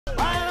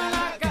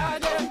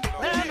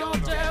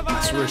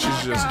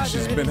swear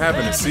she's been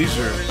having a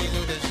seizure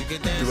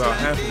throughout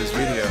half of this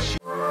video.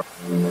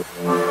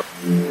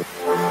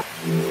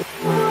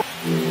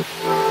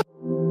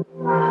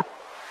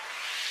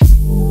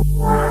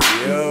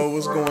 Yo,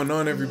 what's going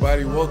on,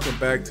 everybody? Welcome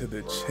back to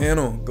the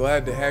channel.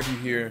 Glad to have you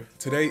here.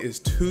 Today is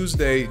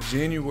Tuesday,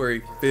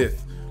 January 5th,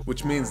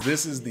 which means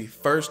this is the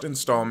first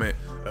installment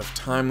of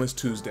Timeless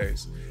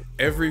Tuesdays.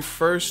 Every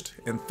first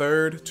and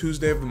third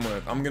Tuesday of the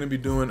month, I'm gonna be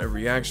doing a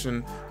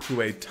reaction to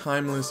a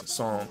timeless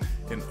song,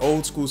 an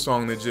old school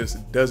song that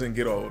just doesn't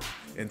get old.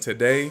 And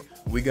today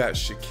we got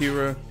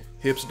Shakira,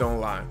 Hips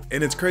Don't Lie.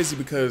 And it's crazy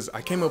because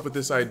I came up with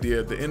this idea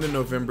at the end of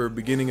November,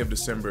 beginning of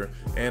December,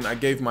 and I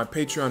gave my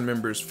Patreon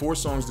members 4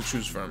 songs to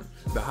choose from.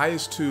 The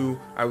highest 2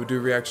 I would do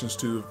reactions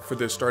to for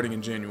this starting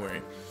in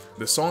January.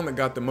 The song that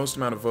got the most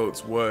amount of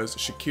votes was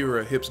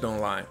Shakira, Hips Don't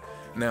Lie.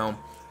 Now,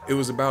 it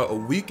was about a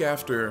week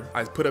after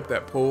I put up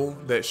that poll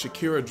that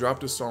Shakira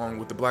dropped a song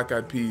with the Black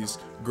Eyed Peas,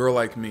 Girl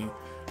Like Me.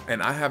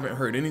 And I haven't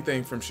heard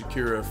anything from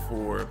Shakira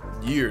for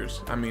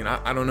years. I mean,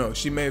 I don't know.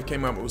 She may have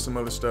came out with some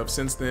other stuff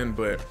since then,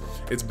 but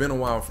it's been a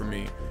while for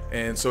me.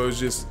 And so it's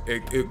just,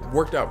 it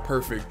worked out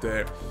perfect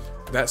that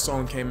that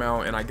song came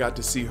out and I got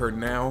to see her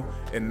now,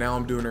 and now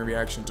I'm doing a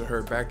reaction to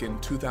her back in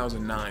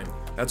 2009.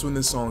 That's when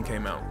this song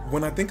came out.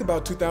 When I think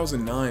about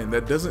 2009,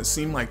 that doesn't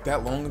seem like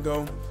that long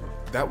ago.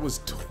 That was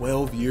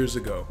 12 years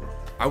ago.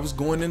 I was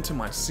going into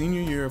my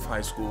senior year of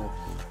high school.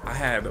 I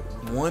had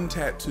 1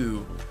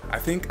 tattoo. I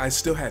think I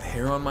still had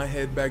hair on my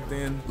head back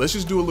then. Let's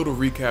just do a little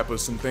recap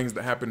of some things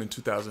that happened in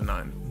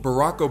 2009.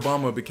 Barack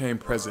Obama became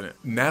president.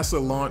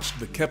 NASA launched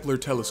the Kepler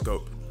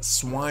telescope.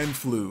 Swine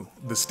flu.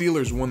 The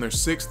Steelers won their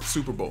 6th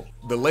Super Bowl.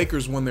 The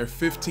Lakers won their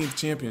 15th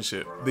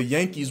championship. The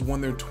Yankees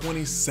won their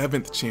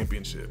 27th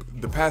championship.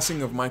 The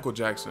passing of Michael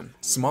Jackson.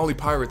 Somali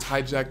pirates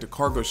hijacked a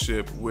cargo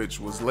ship, which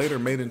was later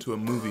made into a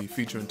movie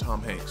featuring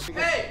Tom Hanks.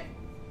 Hey!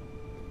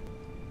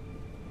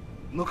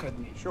 Look at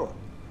me, sure.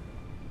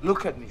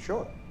 Look at me,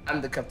 sure. I'm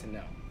the captain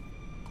now.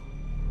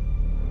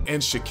 And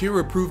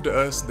Shakira proved to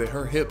us that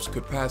her hips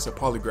could pass a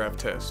polygraph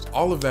test.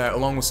 All of that,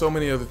 along with so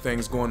many other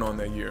things going on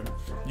that year.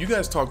 You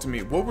guys talk to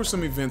me, what were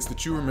some events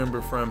that you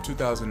remember from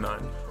 2009?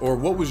 Or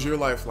what was your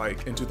life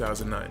like in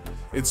 2009?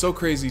 It's so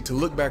crazy to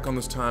look back on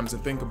those times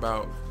and think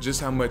about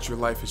just how much your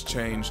life has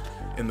changed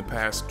in the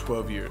past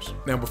 12 years.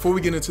 Now, before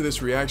we get into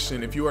this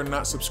reaction, if you are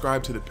not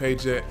subscribed to the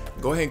page yet,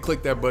 go ahead and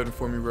click that button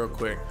for me real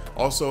quick.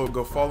 Also,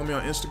 go follow me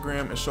on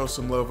Instagram and show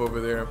some love over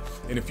there.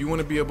 And if you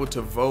want to be able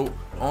to vote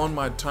on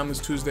my Timeless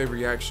Tuesday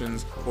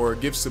reactions or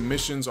give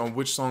submissions on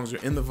which songs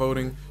are in the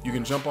voting, you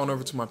can jump on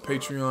over to my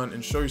Patreon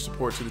and show your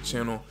support to the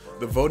channel.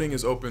 The voting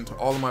is open to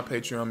all of my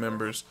Patreon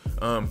members.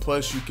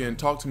 Plus, you can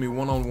talk to me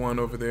one-on-one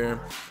over there.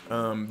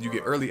 You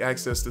get early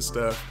access to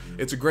stuff.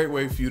 It's a great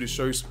way for you to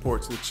show your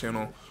support to the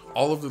channel.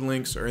 All of the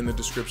links are in the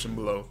description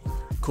below.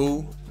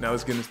 Cool, now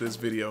let's get into this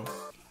video.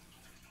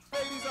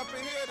 Ladies up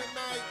in here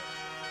tonight.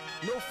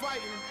 No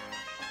fighting.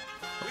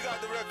 We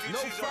got the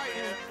refugees no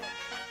fighting.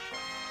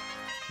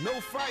 No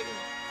fighting.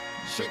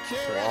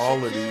 Shakira,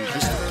 Quality, Shakira.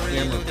 just the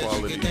camera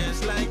quality.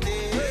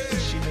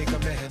 She make a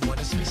man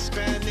wanna speak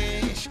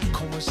Spanish.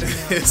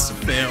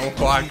 This man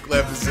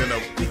Wyclef is in a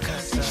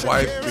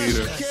white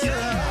beater.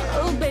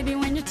 Oh baby,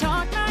 when you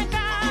talk like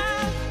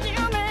that,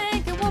 you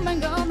make a woman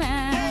go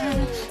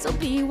mad. So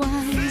be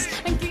wise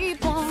and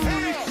keep on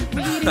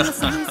reading the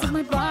signs of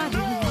my body.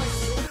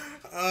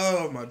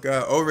 Oh my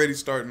god, already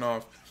starting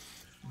off,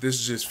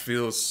 this just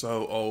feels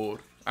so old.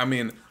 I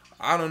mean,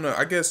 I don't know,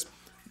 I guess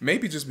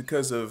maybe just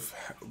because of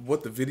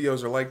what the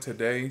videos are like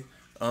today,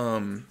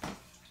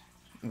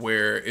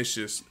 where it's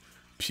just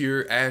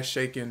pure ass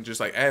shaking, just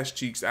like ass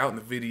cheeks out in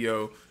the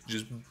video,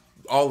 just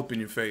all up in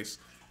your face.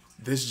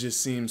 This just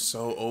seems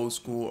so old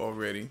school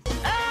already.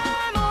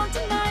 I'm on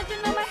tonight,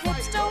 you know my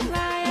hips don't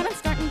lie, and I'm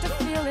starting to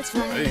feel it's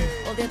right.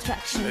 Hey. All the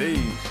attraction,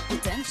 Hey. the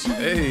tension.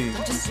 Hey.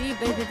 Don't you see,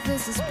 baby,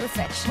 this is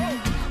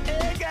perfection.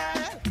 Hey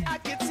girl, I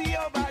can see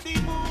your body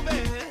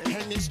moving,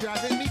 and it's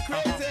driving me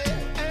crazy.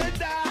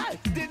 And I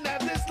didn't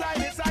have the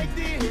slightest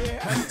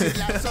idea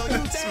until I saw you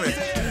dancing.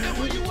 And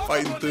when you walk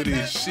Fighting on through the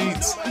these dance,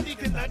 sheets. nobody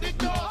cannot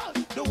ignore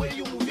the way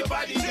you move your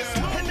body, girl.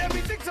 And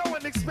everything's so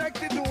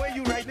unexpected, the way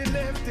you right and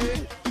left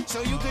it.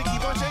 So you could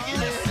keep on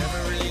shaking it.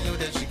 Never really knew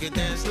that she could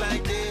dance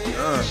like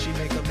this. She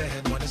make a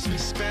man wanna speak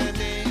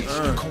Spanish.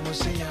 Como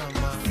se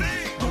llama?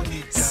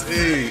 Bonita.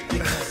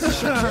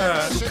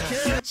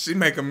 She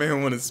make a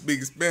man want to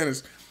speak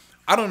Spanish.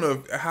 I don't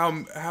know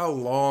how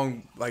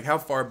long, like how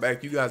far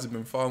back you guys have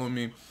been following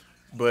me,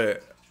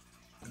 but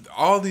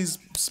all these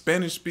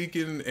Spanish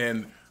speaking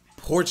and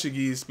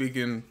Portuguese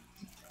speaking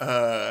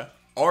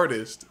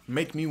artists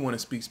make me want to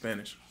speak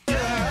Spanish.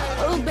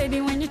 Oh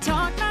baby, when you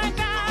talk like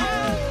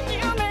that,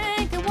 you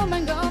make a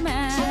woman go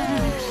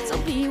mad. So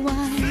be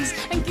wise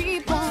and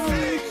keep on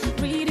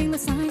reading the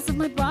signs of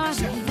my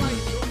body.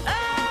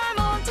 I'm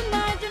on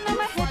tonight, you know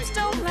my hips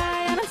don't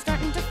lie, and I'm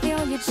starting to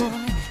feel you, boy.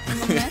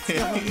 Let's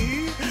go.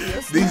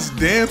 These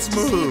dance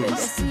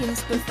moves.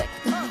 Is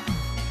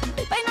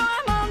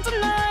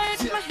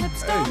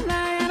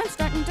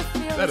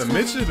that a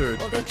midget or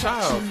a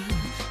child?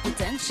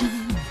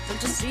 Attention,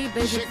 Can't you see,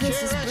 baby,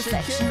 this is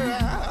perfection.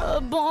 Oh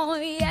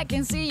boy, I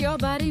can see your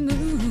body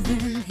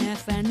moving,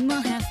 half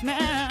animal, half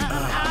man.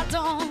 I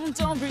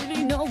don't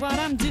really know what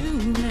I'm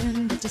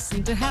doing, but just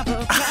seem to have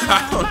a plan.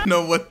 I don't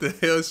know what the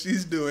hell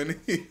she's doing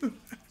here.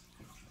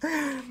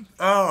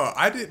 Oh,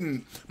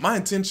 my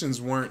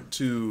intentions weren't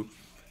to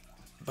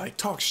like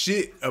talk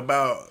shit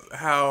about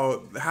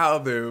how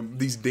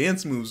these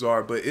dance moves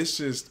are, but it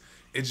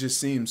just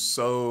seems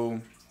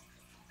so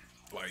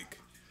like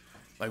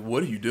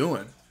what are you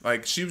doing?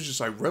 Like she was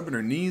just like rubbing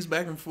her knees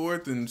back and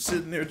forth and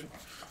sitting there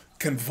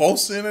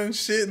convulsing and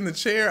shit in the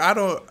chair. I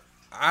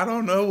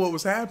don't know what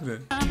was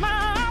happening.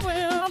 My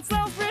will,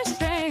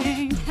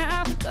 self-restraint,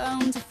 have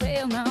come to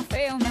fail now.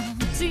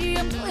 See,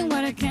 I'm doing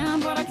what I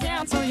can, but I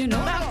can't, so you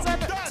know that's a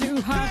bit too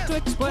hard to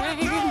explain.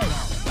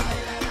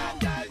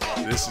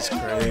 This is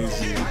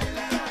crazy.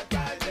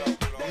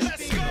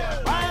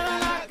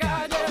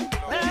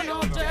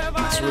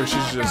 I swear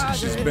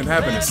she's been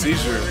having a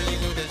seizure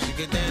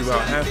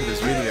throughout half of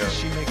this video.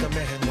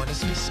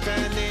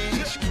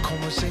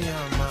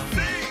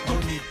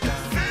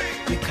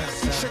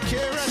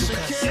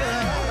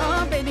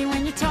 Oh, baby,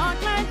 when you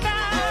talk like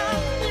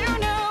that, you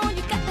know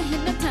you got me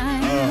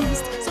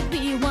hypnotized. So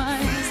be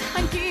wise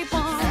and keep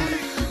on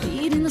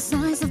beating the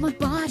size of my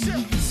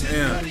body.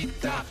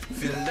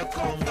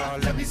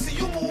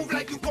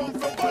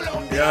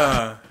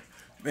 Yeah,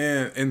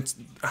 man, and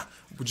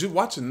just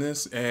watching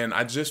this, and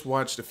I just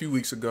watched a few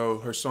weeks ago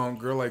her song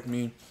 "Girl Like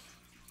Me."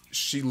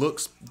 She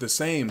looks the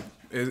same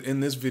in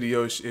this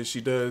video as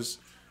she does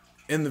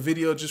in the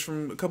video just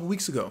from a couple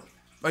weeks ago.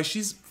 Like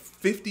she's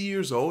 50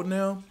 years old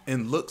now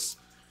and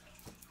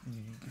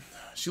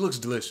she looks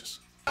delicious.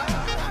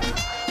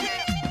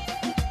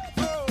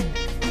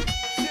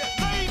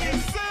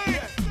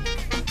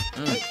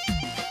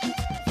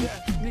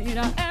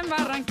 Mira, en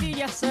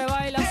Barranquilla se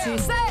baila así.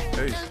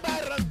 Hey.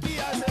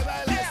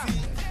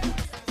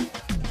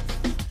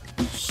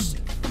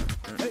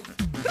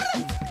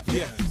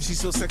 Yeah, she's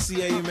so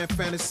sexy, I am at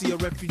fantasy. A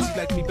refugee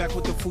like me back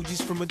with the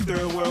Fugees from a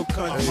third world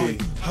country.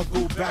 I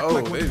go back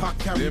like when Pac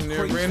carried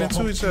crates ran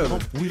into each other.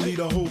 We lead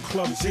a whole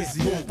club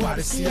dizzy. Why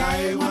the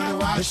CIA wanna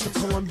watch the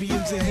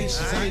Colombians and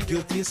Haitians? I ain't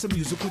guilty, it's a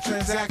musical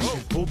transaction.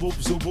 Bobo,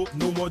 zobo,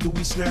 no more do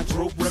we snatch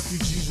rope.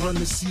 Refugees run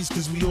the seas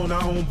cause we on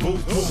our own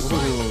boat.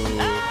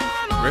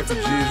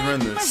 Refugees run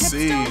the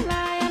sea.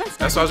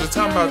 That's what I was just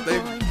talking about. They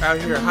out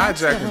here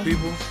hijacking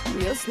people.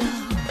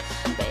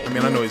 I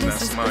mean, I know he's not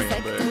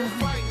Somalian, but they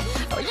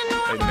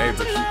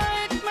neighbors.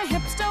 My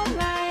hips don't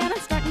lie, and I'm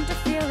starting to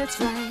feel it's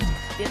right.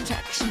 The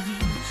attraction,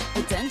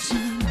 the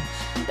tension,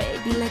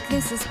 baby, like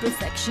this is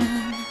perfection.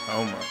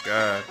 Oh my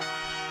God.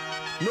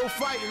 No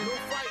fighting, no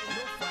fighting,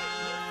 no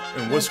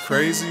fighting. And what's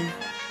crazy?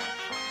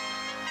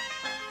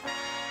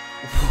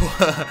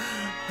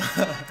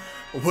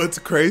 What's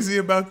crazy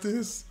about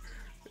this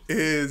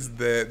is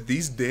that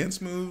these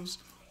dance moves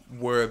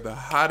were the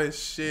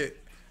hottest shit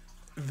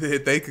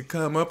that they could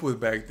come up with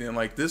back then.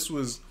 Like this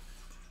was,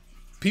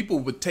 people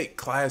would take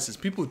classes.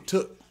 People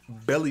took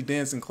belly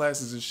dancing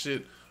classes and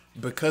shit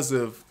because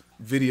of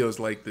videos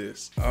like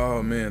this.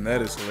 Oh man,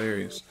 that is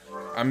hilarious.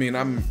 I mean,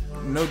 I'm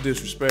no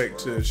disrespect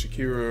to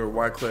Shakira or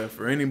Wyclef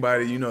or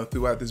anybody, you know,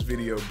 throughout this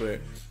video, but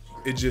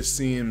it just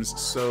seems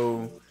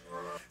so,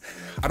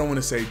 I don't want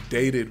to say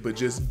dated, but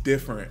just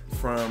different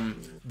from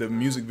the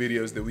music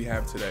videos that we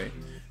have today.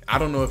 I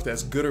don't know if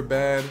that's good or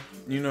bad,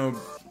 you know,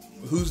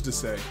 who's to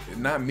say?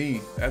 Not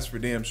me, that's for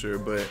damn sure,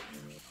 but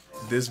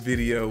this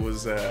video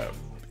was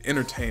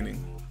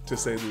entertaining, to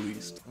say the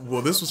least.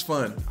 Well, this was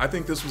fun. I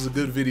think this was a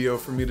good video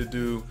for me to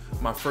do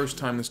my first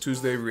Timeless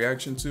Tuesday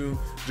reaction to,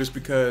 just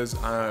because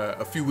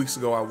a few weeks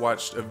ago I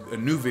watched a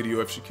new video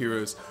of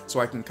Shakira's, so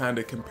I can kind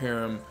of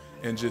compare them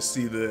and just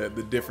see the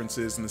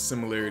differences and the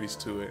similarities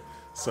to it.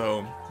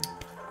 So,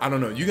 I don't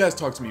know. You guys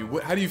talk to me.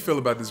 How do you feel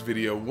about this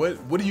video?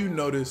 What do you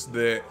notice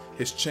that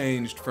has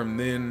changed from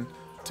then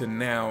to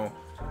now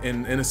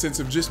in a sense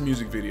of just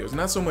music videos?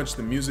 Not so much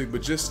the music,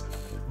 but just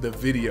the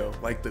video,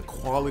 like the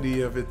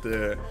quality of it,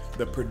 the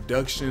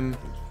production.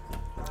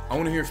 I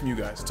want to hear from you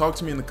guys. Talk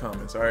to me in the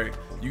comments, all right?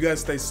 You guys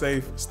stay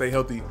safe, stay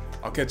healthy.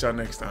 I'll catch y'all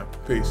next time.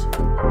 Peace.